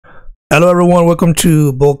Hello everyone, welcome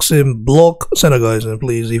to Boxing Block Center, guys, and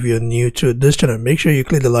please, if you're new to this channel, make sure you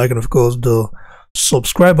click the like and of course the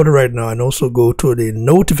subscribe button right now, and also go to the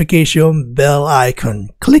notification bell icon,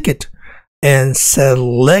 click it and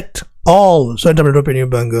select all, so anytime I drop a new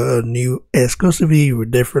banger, a new exclusivity, you will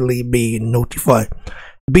definitely be notified.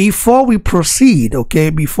 Before we proceed,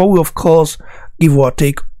 before we of course give our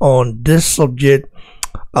take on this subject,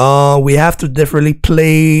 we have to definitely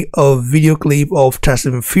play a video clip of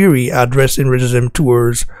Tyson Fury addressing racism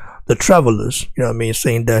towards the travelers. You know what I mean?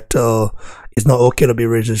 Saying that it's not okay to be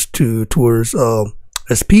racist towards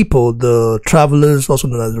as people, the travelers, also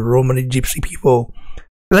known as the Romani Gypsy people.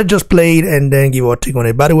 Let's just play it and then give our take on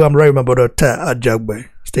it. By the way, I'm right with my brother Jagbe.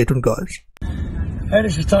 Stay tuned, guys. Hey,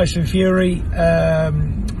 this is Tyson Fury.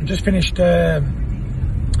 Just finished a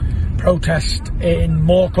protest in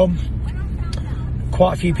Morecambe.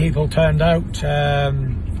 Quite a few people turned out,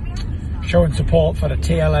 showing support for the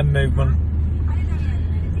TLM movement.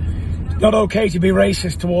 It's not okay to be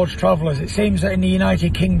racist towards travellers. It seems that in the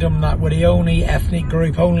United Kingdom that we're the only ethnic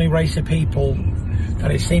group, only race of people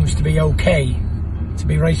that it seems to be okay to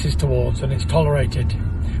be racist towards, and it's tolerated.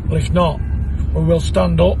 Well, if not, we will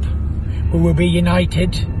stand up, we will be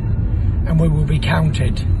united, and we will be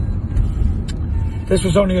counted. This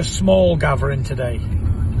was only a small gathering today,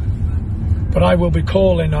 but I will be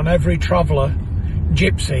calling on every traveller,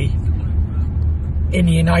 gypsy, in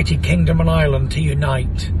the United Kingdom and Ireland to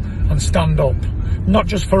unite and stand up. Not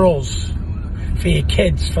just for us, for your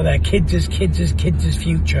kids, for their kids'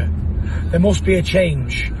 future. There must be a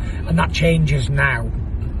change, and that change is now.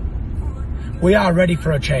 We are ready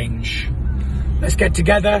for a change. Let's get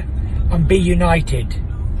together and be united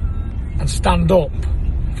and stand up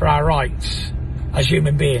for our rights as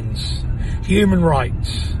human beings. Human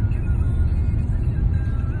rights.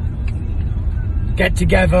 Get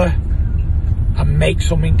together and make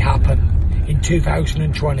something happen in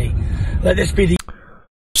 2020. Let this be the...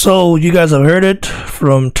 So you guys have heard it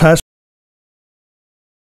from Tyson,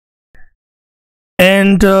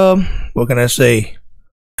 and what can I say?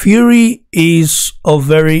 Fury is a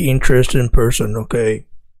very interesting person.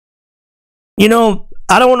 You know,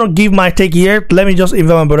 I don't want to give my take here. Let me just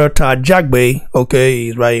invite my brother Jagbe.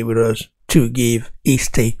 He's right with us to give his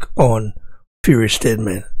take on Fury's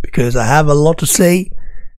statement, because I have a lot to say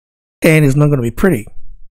and it's not going to be pretty.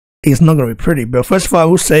 It's not going to be pretty. But first of all, I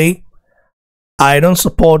will say I don't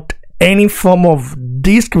support any form of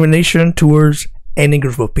discrimination towards any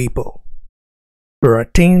group of people. There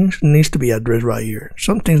are things needs to be addressed right here.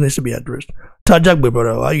 Some things needs to be addressed. Tajagbe,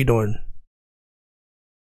 brother, how you doing?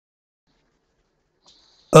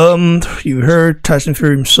 You heard Tyson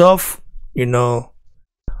Fury himself, you know,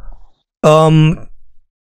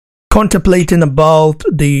 contemplating about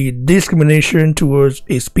the discrimination towards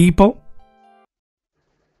his people,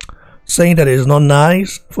 saying that it is not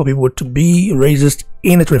nice for people to be racist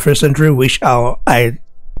in the 21st century, which I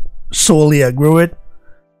solely agree with.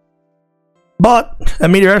 But I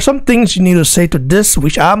mean, there are some things you need to say to this,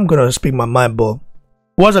 which I'm gonna speak my mind about.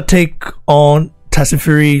 What's a take on Tyson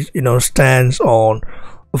Fury's, stance on,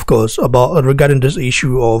 of course, about regarding this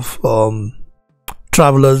issue of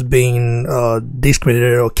travelers being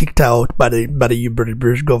discriminated or kicked out by the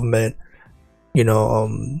British government?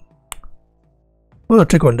 What's a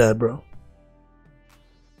take on that, bro?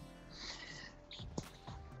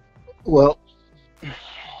 Well,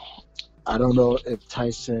 I don't know if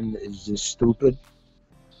Tyson is just stupid,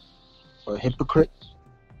 a hypocrite,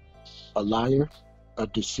 a liar, a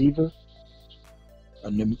deceiver, a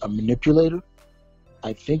manipulator.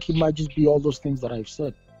 I think he might just be all those things that I've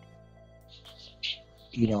said.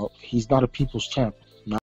 He's not a people's champ.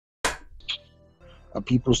 A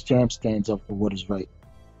people's champ stands up for what is right.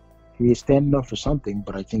 He is standing up for something,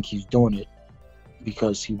 but I think he's doing it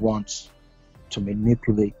because he wants to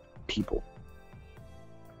manipulate people.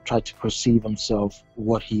 Try to perceive himself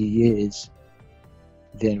what he is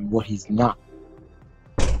than what he's not.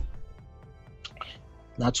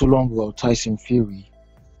 Not too long ago, Tyson Fury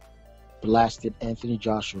blasted Anthony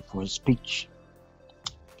Joshua for his speech.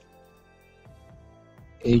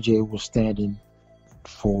 AJ was standing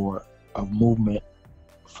for a movement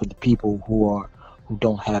for the people who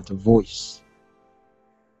don't have the voice.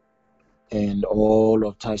 And all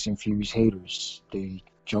of Tyson Fury's haters, they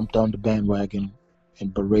jumped on the bandwagon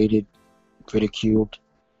and berated, ridiculed,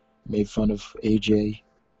 made fun of AJ,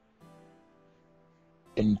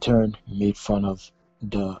 in turn made fun of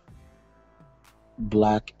the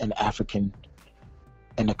Black and African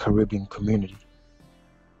and the Caribbean community.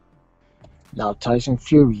 Now, Tyson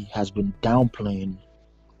Fury has been downplaying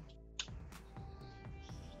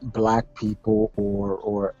Black people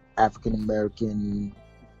or African American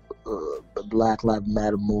Black Lives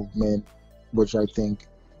Matter movement, which I think,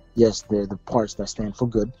 yes, they're the parts that stand for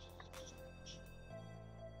good,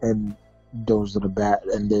 and those are the bad,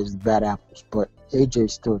 and there's the bad apples. But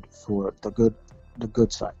AJ stood for the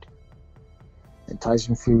good side. And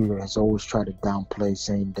Tyson Fury has always tried to downplay,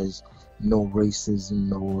 saying there's no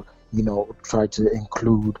racism, or, you know, try to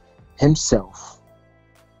include himself.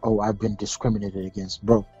 Oh, I've been discriminated against.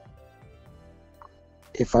 Bro,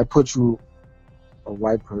 if I put you a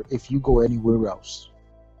white person, if you go anywhere else,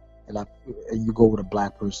 and you go with a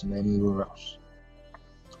black person anywhere else,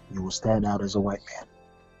 you will stand out as a white man.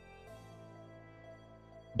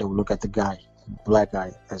 They will look at the guy, black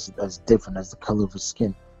guy, as different as the color of his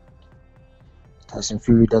skin. Tyson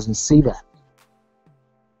Fury doesn't see that.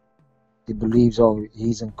 He believes, oh,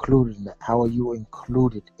 he's included in that. How are you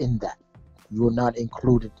included in that? You are not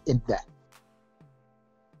included in that.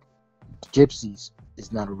 Gypsies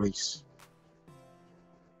is not a race.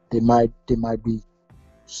 They might be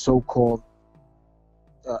so-called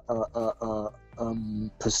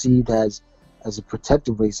perceived as a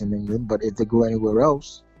protected race in England, but if they go anywhere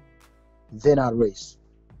else, they're not a race.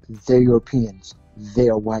 They're Europeans. They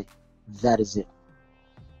are white. That is it.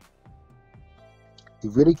 He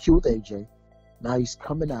ridiculed AJ. Now he's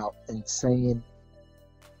coming out and saying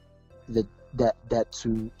that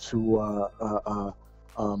to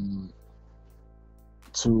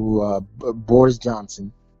Boris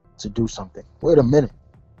Johnson to do something. Wait a minute.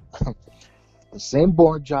 The same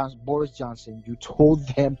Boris Johnson, you told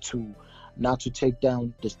them to not to take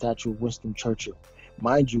down the statue of Winston Churchill.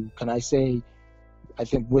 Mind you, can I say, I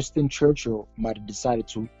think Winston Churchill might have decided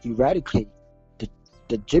to eradicate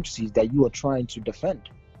the gypsies that you are trying to defend.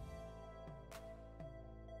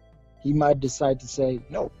 He might decide to say,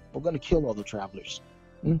 no, we're going to kill all the travelers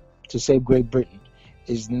to save Great Britain.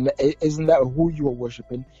 Isn't that who you are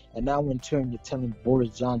worshiping? And now in turn, you're telling Boris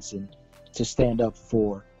Johnson to stand up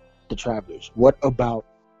for the travelers. What about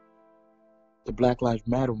the Black Lives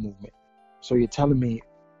Matter movement? So you're telling me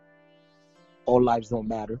all lives don't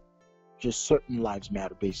matter, just certain lives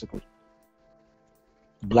matter, basically.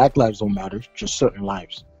 Black lives don't matter, just certain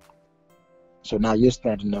lives. So now you're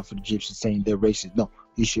standing up for the gypsies, saying they're racist. No,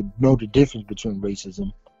 you should know the difference between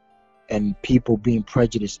racism and people being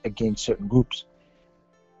prejudiced against certain groups.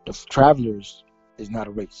 The travelers is not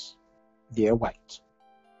a race. They're white.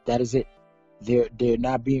 That is it. They're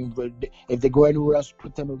not being. If they go anywhere else,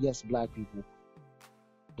 put them against black people,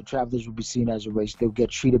 the travelers will be seen as a race. They'll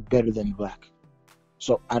get treated better than black.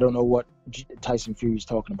 So I don't know what Tyson Fury is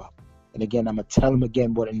talking about. And again, I'm going to tell him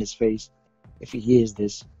again what in his face, if he hears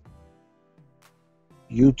this.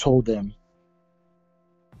 You told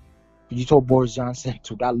Boris Johnson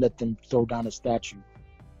to not let them throw down a statue.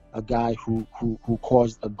 A guy who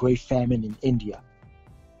caused a great famine in India.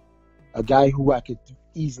 A guy who I could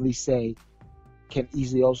easily say, can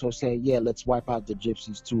easily also say, yeah, let's wipe out the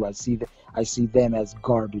gypsies too. I see them as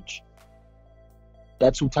garbage.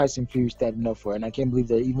 That's who Tyson Fury is standing up for, and I can't believe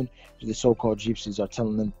that even the so-called gypsies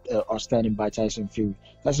are standing by Tyson Fury.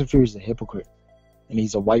 Tyson Fury is a hypocrite, and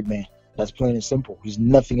he's a white man. That's plain and simple. He's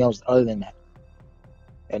nothing else other than that.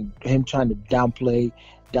 And him trying to downplay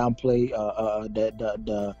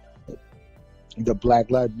the Black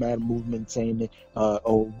Lives Matter movement, saying that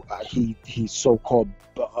he's so-called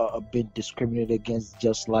been discriminated against,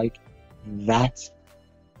 just like that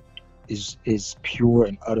is pure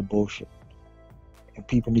and utter bullshit. And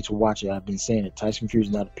people need to watch it. I've been saying it. Tyson Fury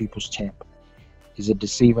is not a people's champ. He's a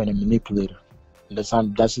deceiver and a manipulator. And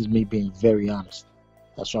that's just me being very honest.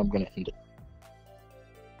 That's where I'm going to end it.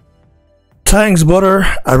 Thanks, brother.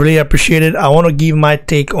 I really appreciate it. I want to give my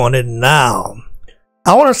take on it now.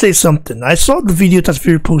 I want to say something. I saw the video Tyson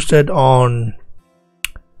Fury posted on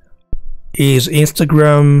his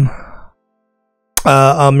Instagram.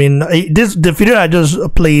 The video I just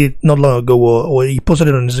played not long ago, or he posted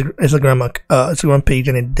it on his Instagram page,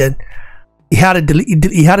 and then he had it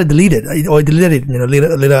deleted, or he deleted it,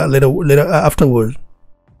 later afterwards.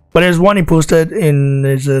 But there's one he posted in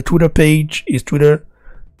his Twitter page, his Twitter,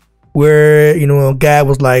 where a guy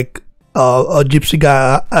was like a gypsy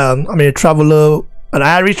guy, a traveler, an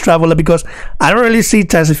Irish traveler, because I don't really see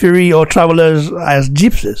Tyson Fury or travelers as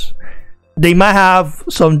gypsies. They might have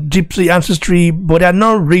some gypsy ancestry, but they're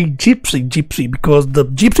not really gypsy, because the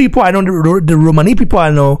gypsy people I know, the Romani people I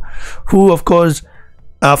know, who of course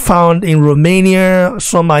are found in Romania,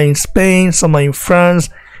 some are in Spain, some are in France.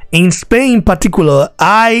 In Spain in particular,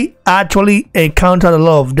 I actually encountered a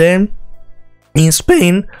lot of them. In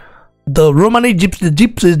Spain, the Romani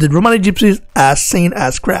gypsies are seen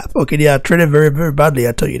as crap. Okay, they are treated very, very badly,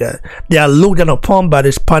 I tell you that. They are looked down upon by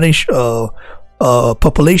the Spanish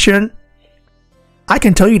population. I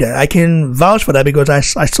can tell you that. I can vouch for that because I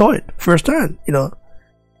saw it firsthand, you know.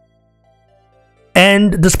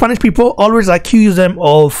 And the Spanish people always accuse them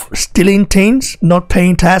of stealing things, not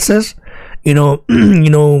paying taxes, you know,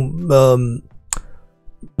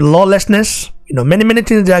 lawlessness, you know, many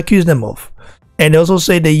things they accuse them of. And they also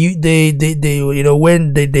say they you know,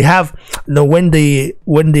 when they have, you know, when they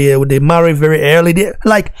marry very early, they,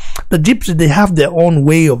 like the gypsies, they have their own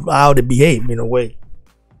way of how they behave in a way.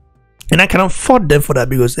 And I cannot fault them for that,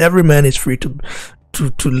 because every man is free to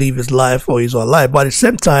live his life or his own life. But at the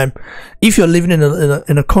same time, if you're living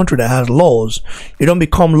in a country that has laws, you don't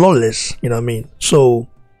become lawless, you know what I mean? So,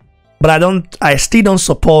 but I still don't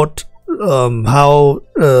support how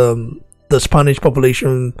the Spanish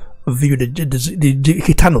population view the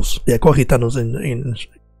Gitanos. They are called Gitanos in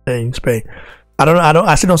Spain.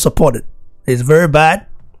 I still don't support it. It's very bad,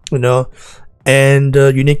 you know, and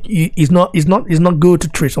unique. It's not good to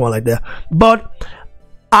treat someone like that. But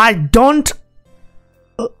I don't,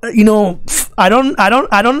 you know, I don't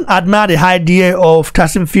admire the idea of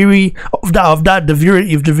Tyson Fury, of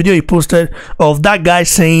the video he posted of that guy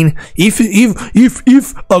saying, if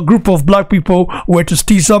a group of black people were to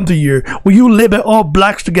steal something here, will you label all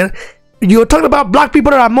blacks together? You're talking about black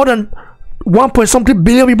people that are more than 1.something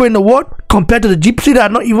billion people in the world, compared to the gypsy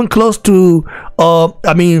that are not even close to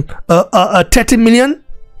 30 million.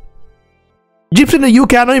 Gypsies in the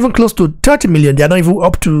UK are not even close to 30 million. They are not even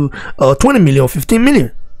up to 20 million or 15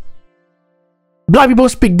 million. Black people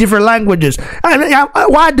speak different languages.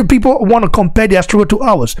 Why do people want to compare their struggle to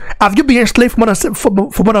ours? Have you been enslaved for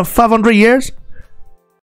more than 500 years?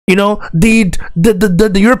 You know,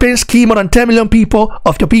 the Europeans killed more than 10 million people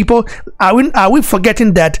of your people. Are we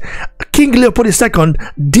forgetting that King Leopold II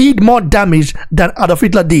did more damage than Adolf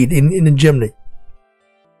Hitler did in Germany?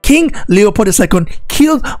 King Leopold II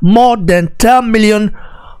killed more than 10 million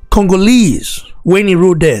Congolese when he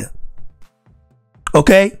ruled there.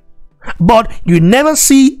 Okay? But you never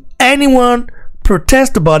see anyone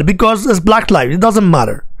protest about it because it's black lives. It doesn't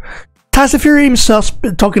matter. Tyson Fury himself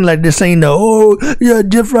talking like this, saying, "Oh, yeah,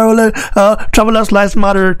 travelers' lives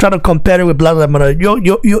matter." Trying to compare it with black lives matter.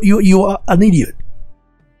 You are an idiot.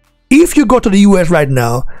 If you go to the US right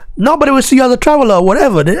now, nobody will see you as a traveler or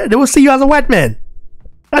whatever. They will see you as a white man.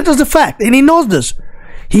 That's just a fact, and he knows this.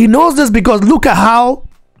 He knows this because look at how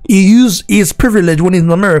he used his privilege when he's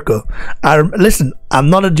in America. Listen, I'm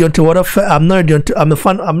not a Deontay Wilder fan. I'm not a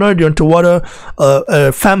Deontay Wilder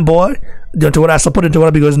fanboy. Deontay Wilder, I support Deontay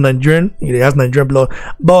Wilder because he's Nigerian. He has Nigerian blood.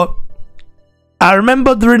 But I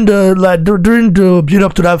remember during the build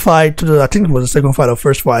up to that fight, I think it was the second fight or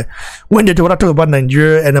first fight, when Deontay Wilder talked about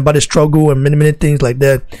Nigeria and about the struggle and many things like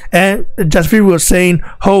that, and Jasper was saying,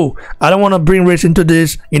 "Oh, I don't want to bring race into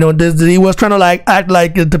this." You know, he was trying to like act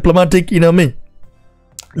like a diplomatic. You know what I mean?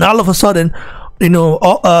 Now all of a sudden, you know,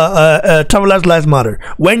 travelers' lives matter.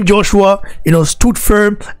 When Joshua, you know, stood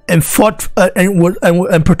firm and fought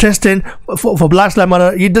and protesting for Black Lives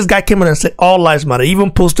Matter, this guy came in and said all lives matter. He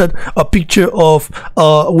even posted a picture of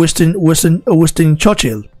Winston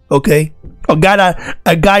Churchill. Okay, a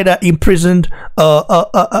guy that imprisoned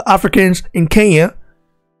Africans in Kenya.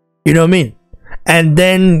 You know what I mean? And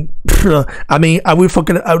then, I mean, are we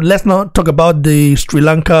fucking? Let's not talk about the Sri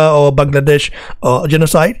Lanka or Bangladesh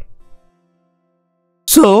genocide.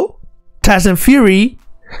 So, Tyson Fury,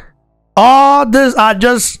 all this are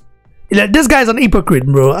just, like, this guy's an hypocrite,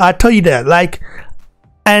 bro. I tell you that. Like,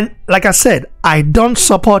 and like I said, I don't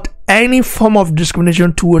support any form of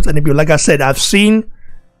discrimination towards any people. Like I said, I've seen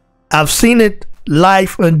it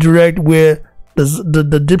live and direct where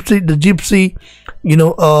the gypsy, you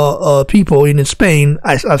know, people in Spain.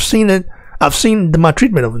 I've seen it. I've seen the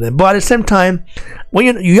maltreatment of them. But at the same time,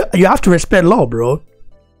 when you have to respect law, bro.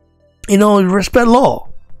 You know, respect law.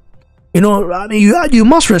 You know, I mean, you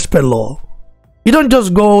must respect law. You don't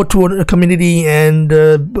just go to a community and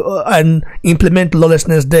implement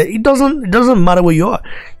lawlessness there. It doesn't matter where you are.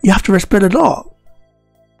 You have to respect the law.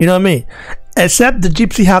 You know what I mean? Except the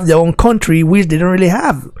gypsies have their own country, which they don't really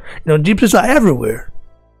have. You know, gypsies are everywhere.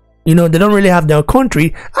 You know, they don't really have their own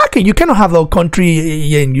country. Okay, you cannot have a country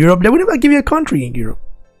here in Europe. They would never give you a country in Europe.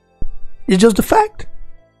 It's just a fact.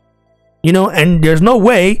 You know, and there's no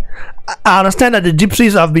way. I understand that the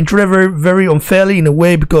gypsies have been treated very, very unfairly in a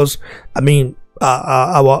way because, I mean,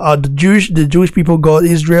 the Jewish people got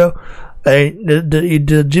Israel,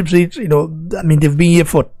 the gypsies. You know, I mean, they've been here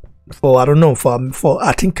for I don't know, for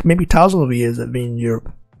I think maybe thousands of years. They've been in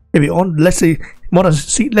Europe, maybe on let's say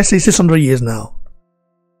 600 years now.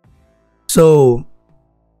 So,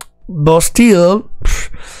 but still.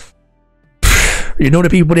 You know, the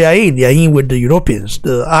people they are in with the Europeans,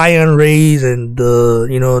 the Iron Race, and the,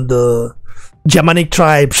 you know, Germanic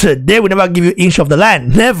tribes, they will never give you inch of the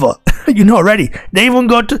land. Never. You know already. They even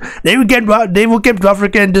came to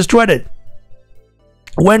Africa and destroyed it.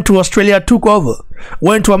 Went to Australia, took over.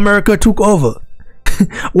 Went to America, took over.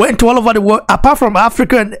 Went to all over the world, apart from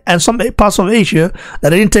Africa and some parts of Asia that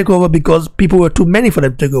they didn't take over because people were too many for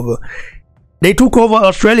them to take over. They took over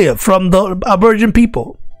Australia from the Aboriginal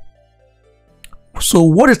people. So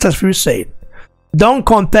what is Tasfiri saying? Don't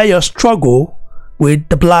compare your struggle with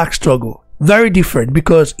the black struggle. Very different,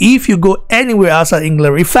 because if you go anywhere outside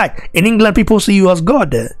England, in fact, in England, people see you as God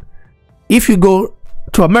there. If you go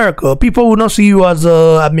to America, people will not see you as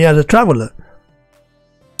a traveler.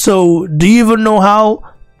 So, do you even know how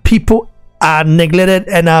people are neglected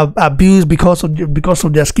and are abused because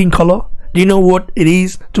of their skin color? Do you know what it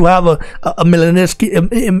is to have a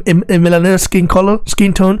melanin skin color,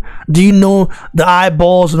 skin tone? Do you know the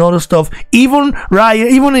eyeballs and all this stuff? Even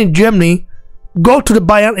in Germany, go to the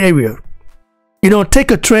Bayern area. You know, take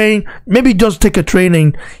a train. Maybe just take a train,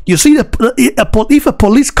 and you see if a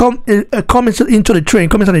police come into the train.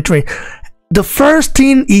 The first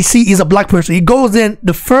thing he see is a black person. He goes in.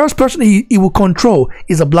 The first person he will control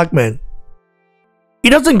is a black man. He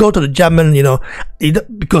doesn't go to the German, you know,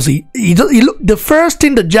 because he look. The first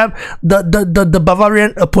thing the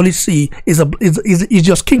Bavarian police see is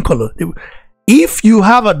your skin color. If you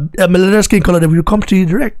have a melanin skin color, they will come to you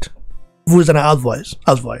direct. Who is an advice?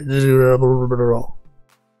 I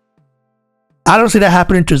don't see that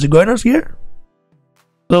happening to Zigoinos here.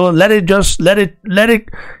 So let it.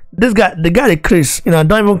 This guy, the Chris, you know,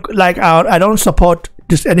 don't even like I don't support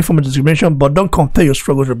just any form of discrimination, but don't compare your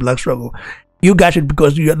struggle to the black struggle. You got it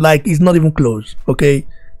because you're like, it's not even close. Okay,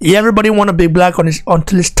 everybody want to be black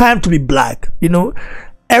until it's time to be black. You know,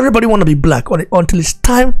 everybody want to be black until it's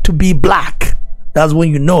time to be black. That's when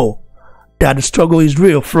you know that the struggle is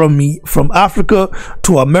real. From Africa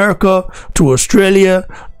to America to Australia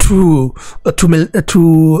to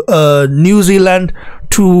New Zealand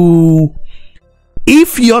to.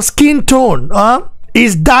 If your skin tone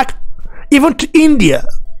is dark, even to India.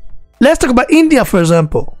 Let's talk about India, for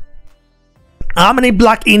example. How many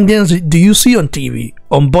black Indians do you see on TV,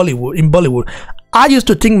 in Bollywood? I used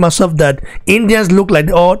to think myself that Indians look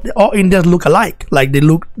like all Indians look alike, like they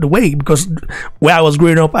look the way, because where I was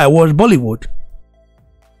growing up, I watched Bollywood.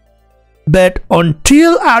 But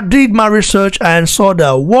until I did my research and saw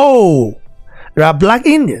that, whoa, there are black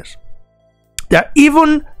Indians. There are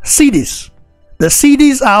even cities. The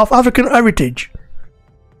cities are of African heritage.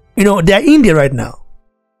 You know, they're India right now.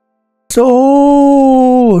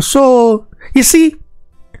 So you see,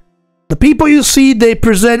 the people you see they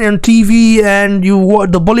present on TV and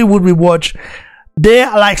the Bollywood we watch, they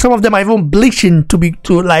are like, some of them are even bleaching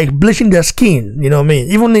bleaching their skin. You know what I mean?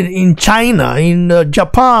 Even in China, in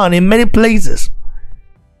Japan, in many places.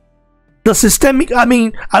 The systemic, I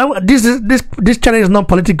mean, this channel is not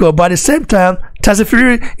political, but at the same time,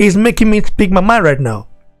 Tasfiri is making me speak my mind right now.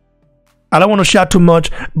 I don't want to shout too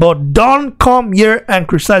much, but don't come here and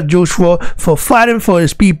criticize Joshua for fighting for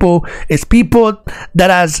his people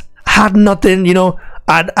that has had nothing, you know,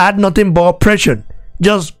 had nothing but oppression,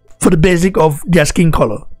 just for the basic of their skin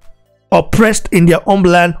color. Oppressed in their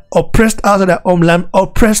homeland, oppressed out of their homeland,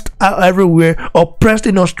 oppressed everywhere, oppressed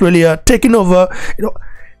in Australia, taking over, you know.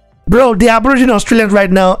 Bro, the Aboriginal Australians right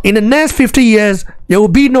now, in the next 50 years, there will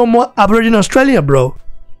be no more Aboriginal Australia, bro.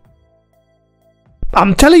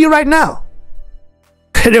 I'm telling you right now.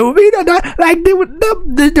 There will be like there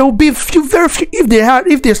will be very few,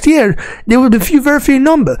 if they're still here, there will be very few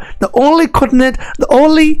number. The only continent, the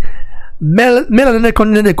only melanin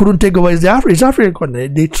continent they couldn't take over is the African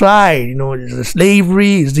continent. They tried, you know, it's the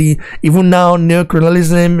slavery, it's the even now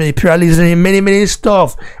neocolonialism, imperialism, many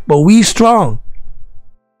stuff. But we strong.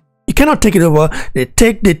 You cannot take it over. They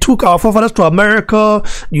took our forefathers to America,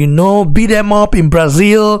 you know, beat them up in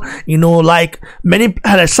Brazil, you know, like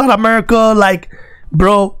South America, like,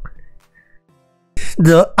 bro,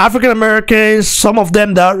 the African Americans, some of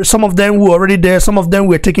them were already there, some of them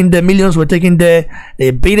were taking their millions, were taking their,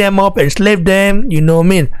 they beat them up, enslaved them, you know what I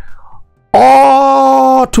mean?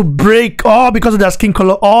 All because of their skin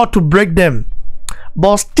color, all to break them.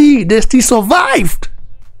 But still, they still survived.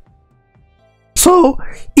 So,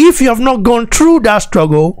 if you have not gone through that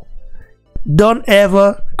struggle, don't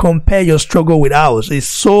ever compare your struggle with ours. It's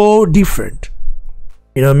so different.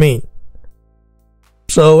 You know what I mean?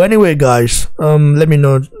 So, anyway, guys, let me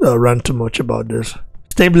not rant too much about this.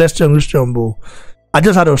 Stay blessed, Christian. I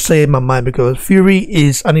just had to say it in my mind because Fury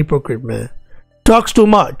is an hypocrite, man. Talks too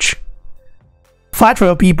much. fight for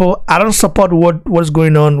your people. I don't support what's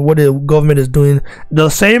going on, what the government is doing. The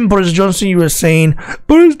same Boris Johnson you were saying,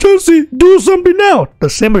 Boris Johnson, do something now. The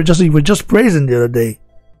same Boris Johnson you were just praising the other day.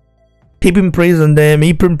 He been praising them.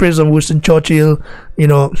 He been praising Winston Churchill. You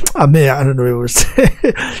know, I mean, I don't know what it was.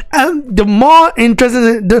 And the more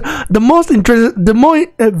interesting, the most interesting, the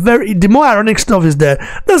more ironic stuff is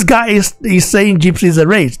that this guy is saying Gypsy is a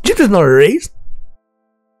race. Gypsy is not a race.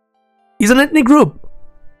 It's an ethnic group.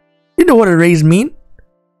 You know what a race mean?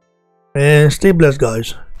 And stay blessed,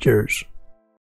 guys. Cheers.